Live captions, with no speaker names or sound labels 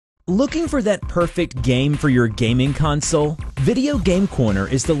Looking for that perfect game for your gaming console? Video Game Corner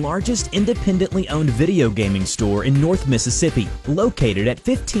is the largest independently owned video gaming store in North Mississippi, located at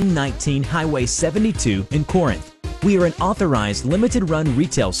 1519 Highway 72 in Corinth. We are an authorized limited-run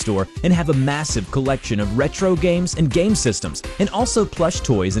retail store and have a massive collection of retro games and game systems, and also plush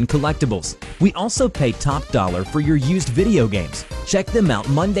toys and collectibles. We also pay top dollar for your used video games. Check them out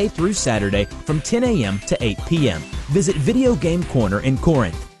Monday through Saturday from 10 a.m. to 8 p.m. Visit Video Game Corner in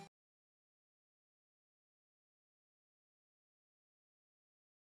Corinth.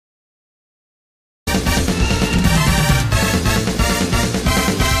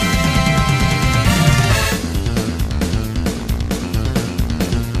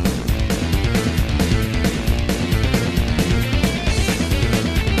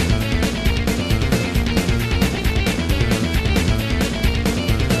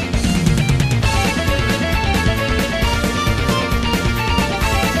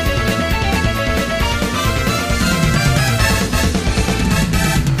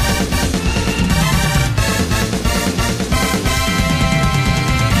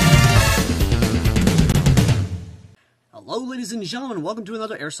 Hello ladies and gentlemen, welcome to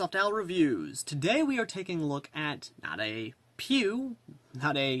another AirsoftAL Reviews. Today we are taking a look at,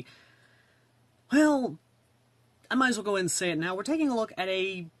 well, I might as well go ahead and say it now. We're taking a look at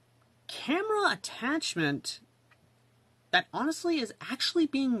a camera attachment that honestly is actually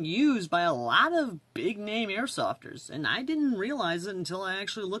being used by a lot of big name airsofters, and I didn't realize it until I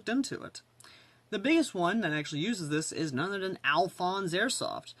actually looked into it. The biggest one that actually uses this is none other than Alphonse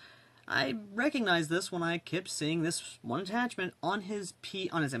Airsoft. I recognized this when I kept seeing this one attachment on his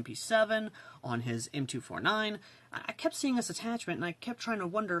MP7, on his M249. I kept seeing this attachment and I kept trying to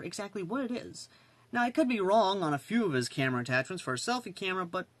wonder exactly what it is. Now I could be wrong on a few of his camera attachments for a selfie camera,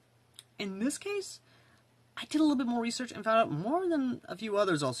 but in this case, I did a little bit more research and found out more than a few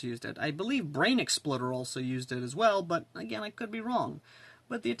others also used it. I believe Brain Exploder also used it as well, but again, I could be wrong.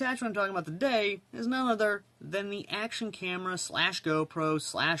 But the attachment I'm talking about today is none other than the action camera /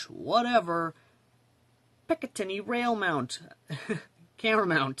 GoPro / whatever Picatinny rail mount, camera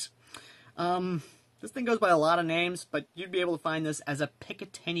mount. This thing goes by a lot of names, but you'd be able to find this as a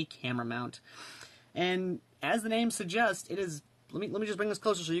Picatinny camera mount. And as the name suggests, it is, let me just bring this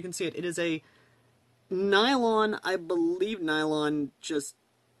closer so you can see it. It is a nylon, I believe nylon, just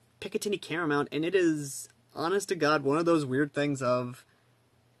Picatinny camera mount, and it is, honest to God, one of those weird things of,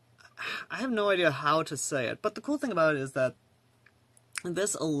 I have no idea how to say it, but the cool thing about it is that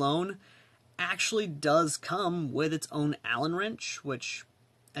this alone actually does come with its own Allen wrench, which,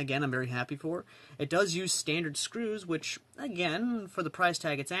 again, I'm very happy for. It does use standard screws, which, again, for the price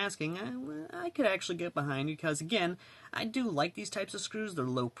tag it's asking, I could actually get behind, because, again, I do like these types of screws. They're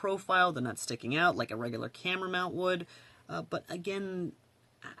low profile, they're not sticking out like a regular camera mount would, but, again,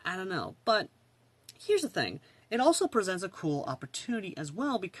 I don't know. But here's the thing. It also presents a cool opportunity as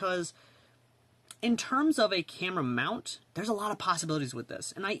well, because in terms of a camera mount, there's a lot of possibilities with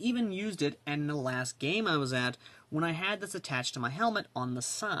this. And I even used it in the last game I was at when I had this attached to my helmet on the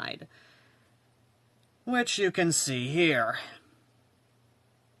side, which you can see here.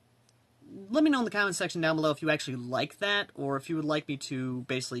 Let me know in the comment section down below if you actually like that, or if you would like me to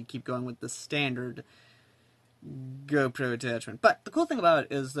basically keep going with the standard GoPro attachment. But the cool thing about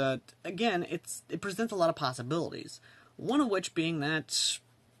it is that, again, it presents a lot of possibilities. One of which being that,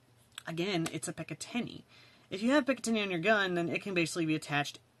 again, it's a Picatinny. If you have Picatinny on your gun, then it can basically be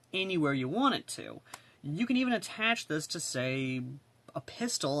attached anywhere you want it to. You can even attach this to, say, a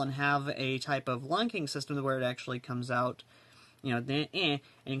pistol and have a type of locking system where it actually comes out, you know, and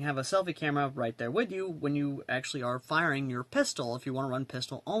you can have a selfie camera right there with you when you actually are firing your pistol, if you want to run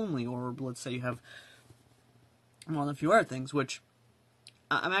pistol only, or let's say you have more than a few other things, which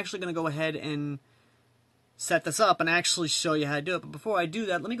I'm actually going to go ahead and set this up and actually show you how to do it. But before I do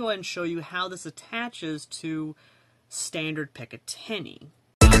that, let me go ahead and show you how this attaches to standard Picatinny.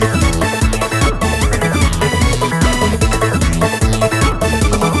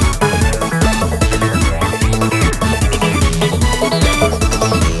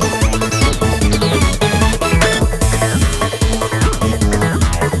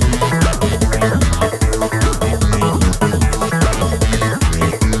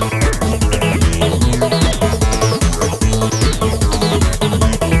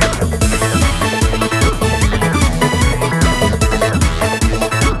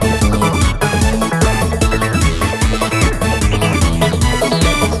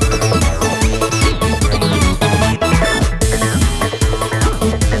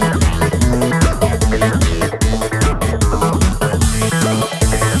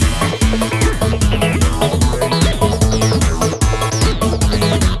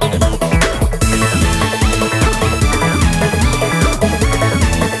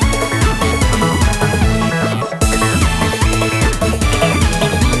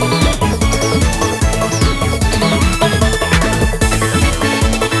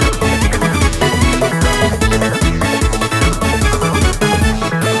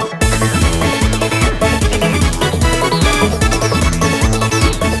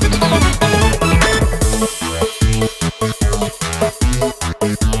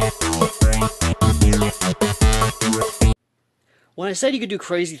 When I said you could do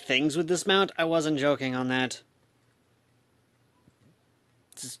crazy things with this mount, I wasn't joking on that.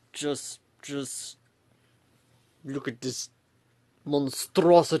 Just look at this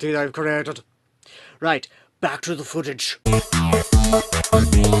monstrosity I've created. Right, back to the footage.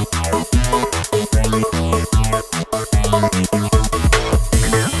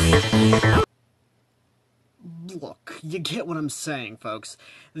 Look, you get what I'm saying, folks.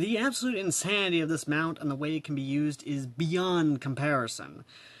 The absolute insanity of this mount and the way it can be used is beyond comparison.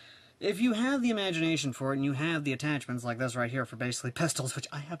 If you have the imagination for it, and you have the attachments like this right here for basically pistols, which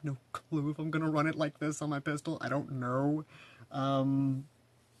I have no clue if I'm going to run it like this on my pistol, I don't know.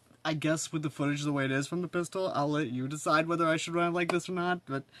 I guess with the footage the way it is from the pistol, I'll let you decide whether I should run it like this or not,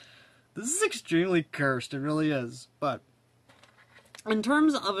 but this is extremely cursed, it really is. But in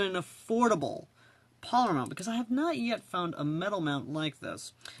terms of an affordable polymer mount, because I have not yet found a metal mount like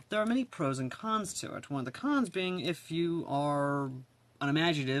this, there are many pros and cons to it. One of the cons being if you are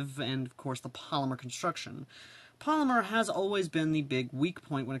unimaginative and, of course, the polymer construction. Polymer has always been the big weak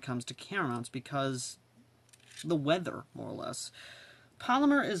point when it comes to camera mounts because the weather, more or less.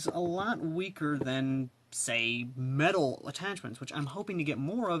 Polymer is a lot weaker than, say, metal attachments, which I'm hoping to get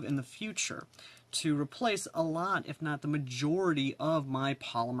more of in the future to replace a lot, if not the majority, of my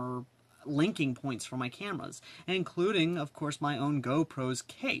polymer linking points for my cameras, including, of course, my own GoPro's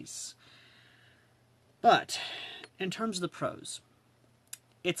case. But in terms of the pros,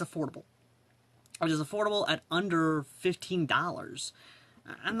 it's affordable. It is affordable at under $15.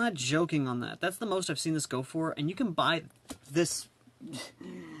 I'm not joking on that. That's the most I've seen this go for, and you can buy this,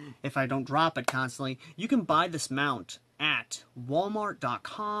 if I don't drop it constantly, you can buy this mount at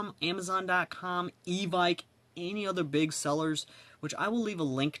Walmart.com, Amazon.com, eBike, any other big sellers, which I will leave a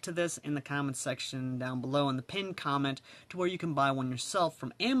link to this in the comments section down below in the pinned comment to where you can buy one yourself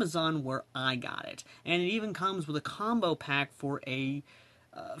from Amazon where I got it. And it even comes with a combo pack for a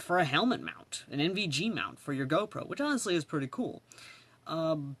helmet mount, an NVG mount for your GoPro, which honestly is pretty cool.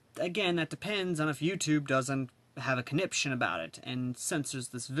 Again, that depends on if YouTube doesn't have a conniption about it and censors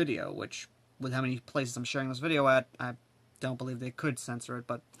this video, which, with how many places I'm sharing this video at, I don't believe they could censor it,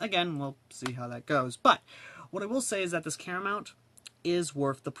 but again, we'll see how that goes. But what I will say is that this camera mount is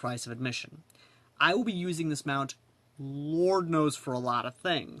worth the price of admission. I will be using this mount, Lord knows, for a lot of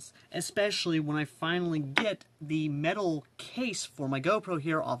things, especially when I finally get the metal case for my GoPro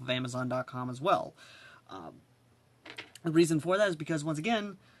here off of Amazon.com as well. The reason for that is because, once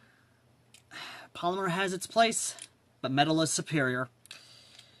again, polymer has its place, but metal is superior.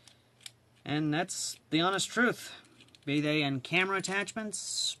 And that's the honest truth. Be they in camera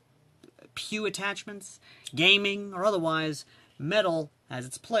attachments, pew attachments, gaming, or otherwise, metal has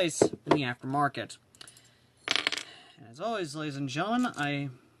its place in the aftermarket. And as always, ladies and gentlemen, I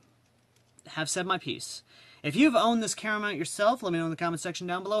have said my piece. If you've owned this camera mount yourself, let me know in the comment section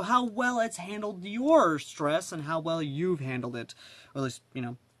down below how well it's handled your stress and how well you've handled it. Or at least, you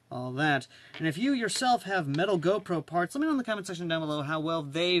know, all that. And if you yourself have metal GoPro parts, let me know in the comment section down below how well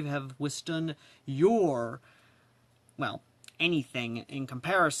they have withstood your, well, anything in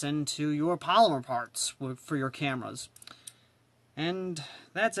comparison to your polymer parts for your cameras. And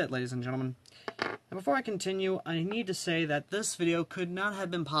that's it, ladies and gentlemen. And before I continue, I need to say that this video could not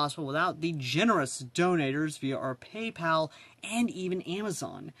have been possible without the generous donators via our PayPal and even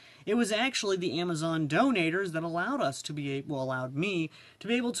Amazon. It was actually the Amazon donators that allowed us to be allowed me to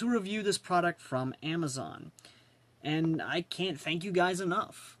be able to review this product from Amazon. And I can't thank you guys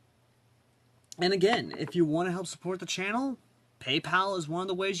enough. And again, if you want to help support the channel, PayPal is one of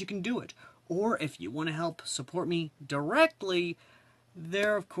the ways you can do it. Or if you want to help support me directly,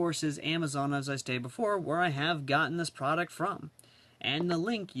 there, of course, is Amazon, as I stated before, where I have gotten this product from. And the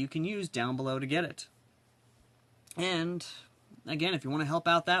link you can use down below to get it. And, again, if you want to help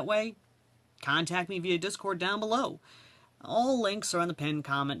out that way, contact me via Discord down below. All links are in the pinned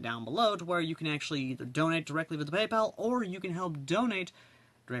comment down below to where you can actually either donate directly via the PayPal, or you can help donate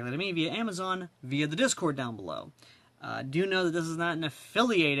directly to me via Amazon via the Discord down below. Do know that this is not an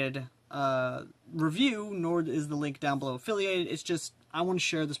affiliated review, nor is the link down below affiliated. It's just, I want to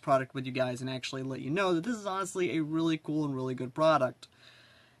share this product with you guys and actually let you know that this is honestly a really cool and really good product.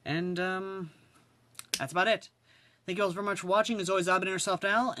 And, that's about it. Thank you all very much for watching. As always, I've been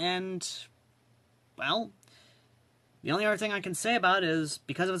AirsoftAL, and, well, the only other thing I can say about it is,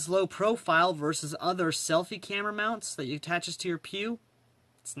 because of its low profile versus other selfie camera mounts that you attaches to your pew,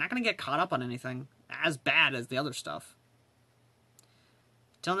 it's not going to get caught up on anything as bad as the other stuff.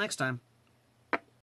 Till next time.